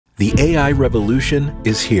The AI revolution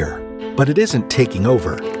is here, but it isn't taking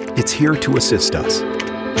over. It's here to assist us,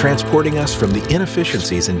 transporting us from the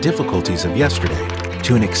inefficiencies and difficulties of yesterday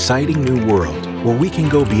to an exciting new world where we can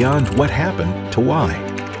go beyond what happened to why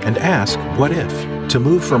and ask what if, to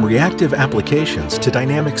move from reactive applications to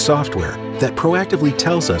dynamic software that proactively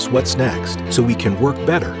tells us what's next so we can work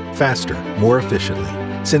better, faster, more efficiently.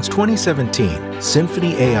 Since 2017,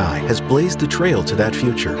 SymphonyAI has blazed the trail to that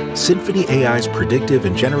future. SymphonyAI's predictive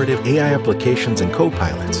and generative AI applications and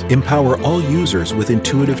co-pilots empower all users with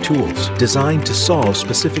intuitive tools designed to solve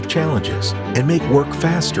specific challenges and make work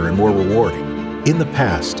faster and more rewarding. In the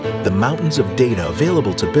past, the mountains of data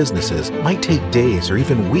available to businesses might take days or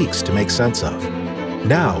even weeks to make sense of.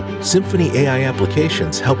 Now, SymphonyAI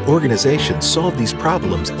applications help organizations solve these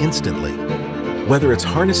problems instantly. Whether it's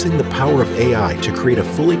harnessing the power of AI to create a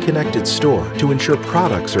fully connected store to ensure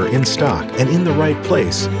products are in stock and in the right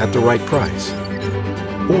place at the right price,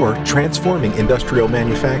 or transforming industrial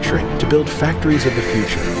manufacturing to build factories of the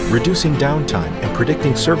future, reducing downtime and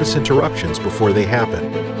predicting service interruptions before they happen,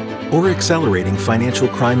 or accelerating financial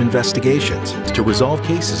crime investigations to resolve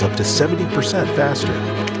cases up to 70%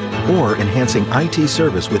 faster, or enhancing IT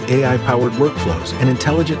service with AI-powered workflows and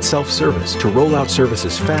intelligent self-service to roll out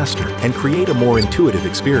services faster and create a more intuitive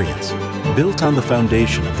experience. Built on the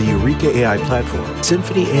foundation of the Eureka AI platform,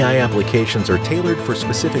 SymphonyAI applications are tailored for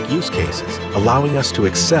specific use cases, allowing us to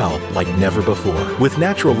excel like never before. With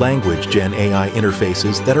natural language Gen AI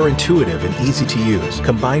interfaces that are intuitive and easy to use,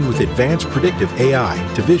 combined with advanced predictive AI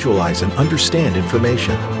to visualize and understand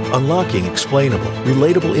information, unlocking explainable,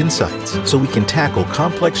 relatable insights so we can tackle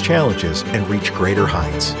complex challenges and reach greater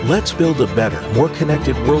heights. Let's build a better, more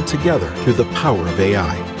connected world together through the power of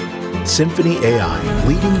AI. SymphonyAI,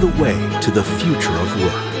 leading the way to the future of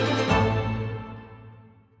work.